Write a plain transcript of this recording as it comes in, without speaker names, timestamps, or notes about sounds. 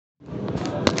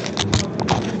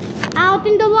out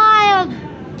in the wild.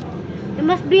 You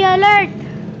must be alert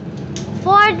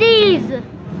for these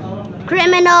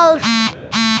criminals.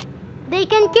 They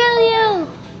can kill you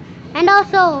and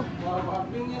also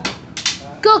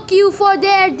cook you for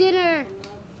their dinner.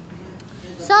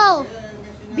 So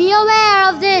be aware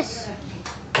of this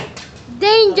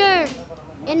danger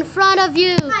in front of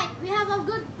you. Right, we have a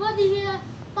good buddy here,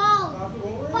 Paul.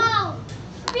 Paul,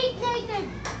 speak native.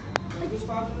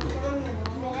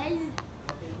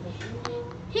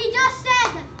 He just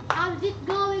said, "How's it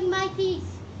going, mateys?"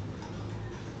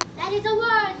 That is a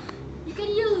word you can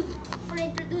use for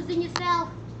introducing yourself.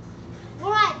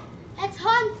 Alright, let's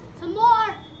hunt some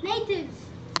more natives.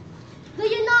 Do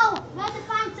you know where to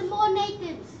find some more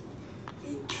natives?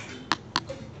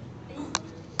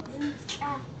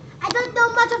 I don't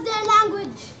know much of their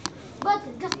language, but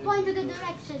just point to the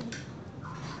direction.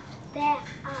 There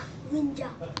are WINJA.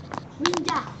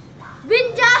 WINJA.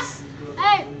 WINJAs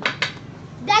are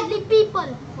deadly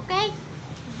people, okay?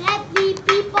 Deadly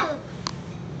people.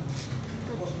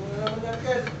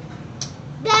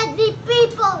 Deadly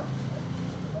people.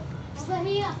 Over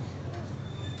here.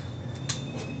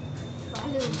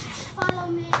 Follow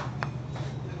me.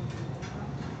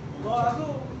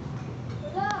 Over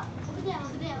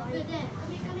there.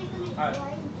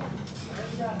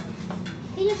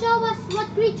 Can you show us what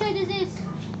creature this is?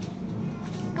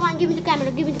 Come on, give me the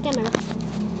camera.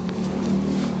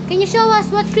 Can you show us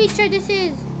what creature this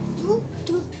is?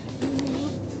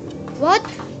 What?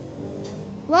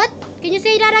 What? Can you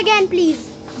say that again, please?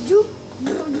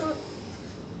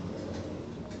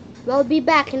 We'll be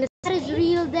back in the... That is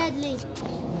real deadly.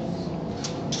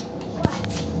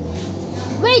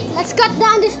 Wait, let's cut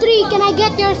down this tree. Can I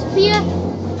get your spear?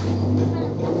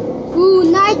 Ooh,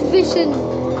 night vision.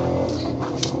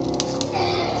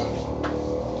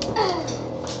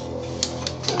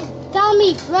 Tell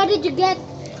me, where did you get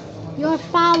your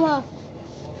power?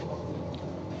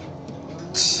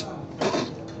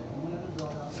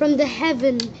 From the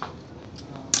heaven.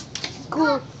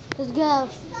 Cool, let's go.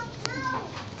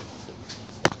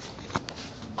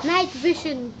 Night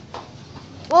vision.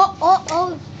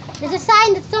 Oh. There's a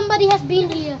sign that somebody has been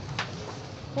here.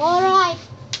 Alright.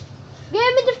 Give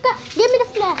me the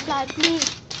flashlight, please.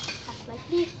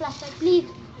 Flashlight, please.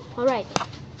 Alright.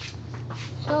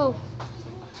 So,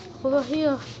 over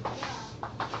here.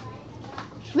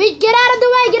 Wait, get out of the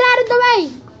way.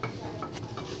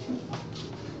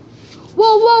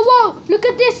 Whoa. Look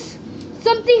at this.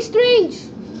 Something strange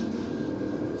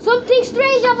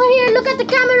over here. Look at the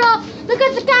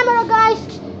camera, guys.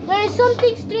 There is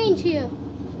something strange here.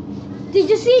 Did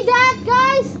you see that,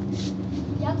 guys?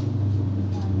 Yep.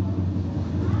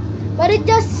 But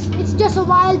it's just a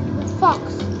wild fox.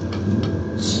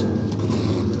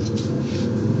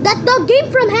 That dog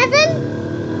came from heaven?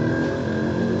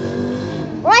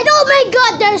 Right, oh my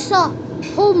god, there's a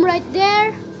home right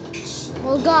there.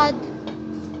 Oh god.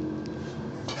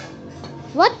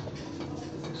 What?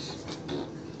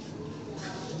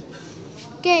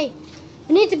 Okay,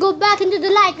 we need to go back into the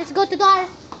light. Let's go to our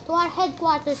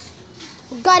headquarters.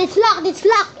 Oh god, it's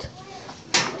locked.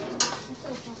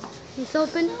 It's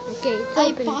open? Okay, it's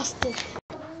open. I passed it.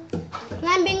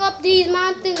 Climbing up these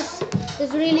mountains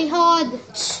is really hard.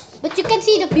 But you can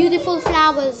see the beautiful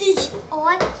flowers. It's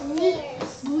on me.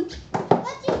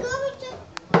 What you going to?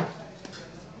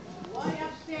 Why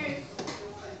upstairs?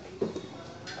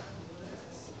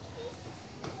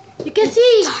 You can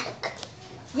see. Dark.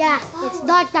 Yeah, it's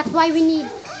dark. That's why we need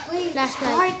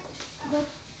flashlight.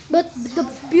 But the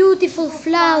beautiful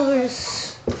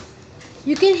flowers.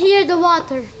 You can hear the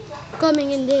water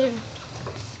coming in there.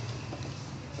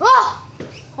 Oh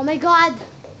my god.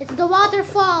 It's the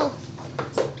waterfall.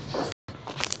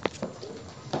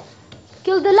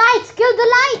 Kill the lights.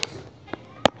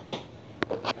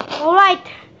 Alright.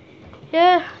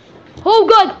 Yeah. Oh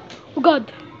god.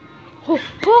 Oh.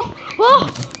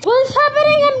 What is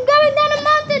happening? I'm going down a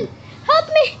mountain. Help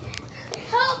me.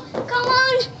 Help. Come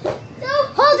on. No.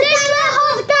 Hold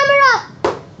the camera.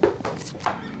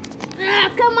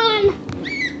 Come on.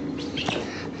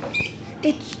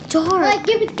 It's dark. Right,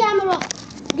 give me the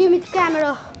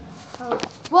camera. Oh.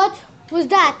 What was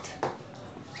that?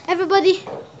 Everybody.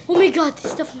 Oh my god,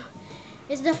 it's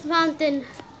the fountain.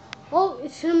 Oh,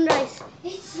 it's sunrise.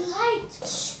 It's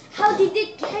light. How did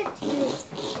it get here?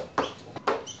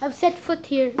 I've set foot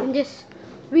here in this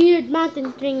weird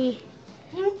mountain thingy.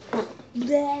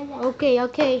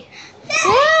 Okay.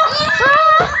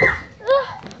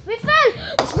 We fell.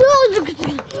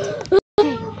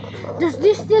 Does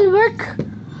this still work?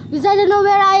 Because I don't know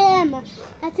where I am.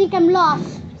 I think I'm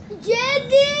lost.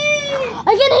 Jenny!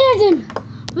 I can hear them.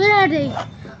 Where are they?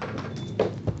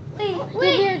 Wait,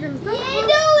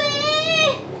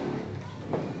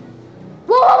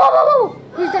 Whoa, whoa, whoa, whoa, whoa!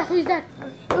 Who's that? Who's that?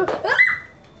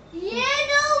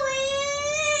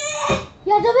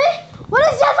 Yadabe? What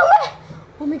is Yadabe?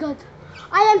 Oh my god.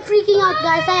 I am freaking out,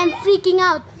 guys. I am freaking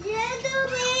out.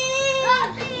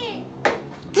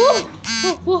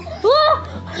 Whoa, whoa, whoa.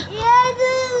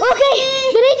 Okay,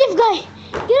 the native guy.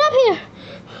 Get up here.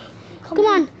 Come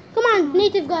on,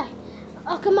 native guy.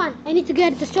 Oh, come on. I need to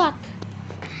get the shot.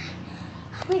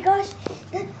 Oh my gosh,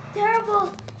 that's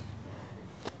terrible.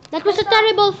 That was a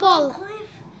terrible fall.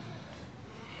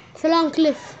 It's a long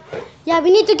cliff. Yeah,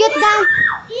 we need to get down.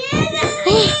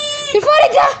 You're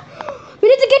falling down. We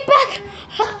need to get back.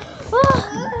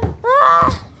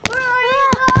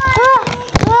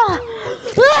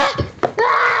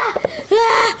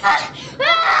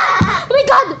 Oh my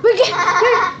god, we're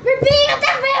being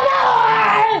attacked by a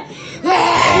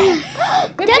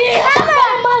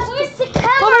Where's the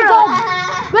camera? Oh my god,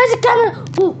 where's the camera?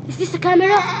 Oh, is this the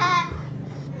camera?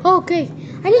 Okay,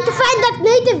 I need to find that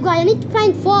native guy. I need to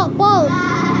find Paul.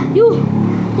 You,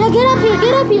 yeah, get up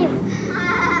here.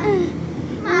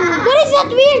 What is that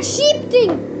weird sheep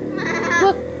thing?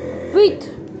 What? Wait.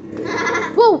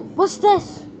 Whoa, what's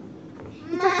this?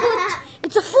 It's a foot.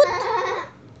 It's a foot.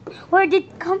 Where did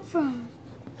it come from?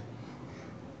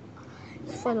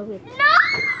 Follow it. No!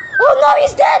 Oh no,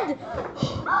 he's dead!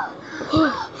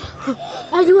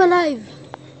 Are you alive?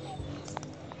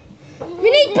 We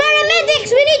need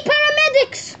paramedics!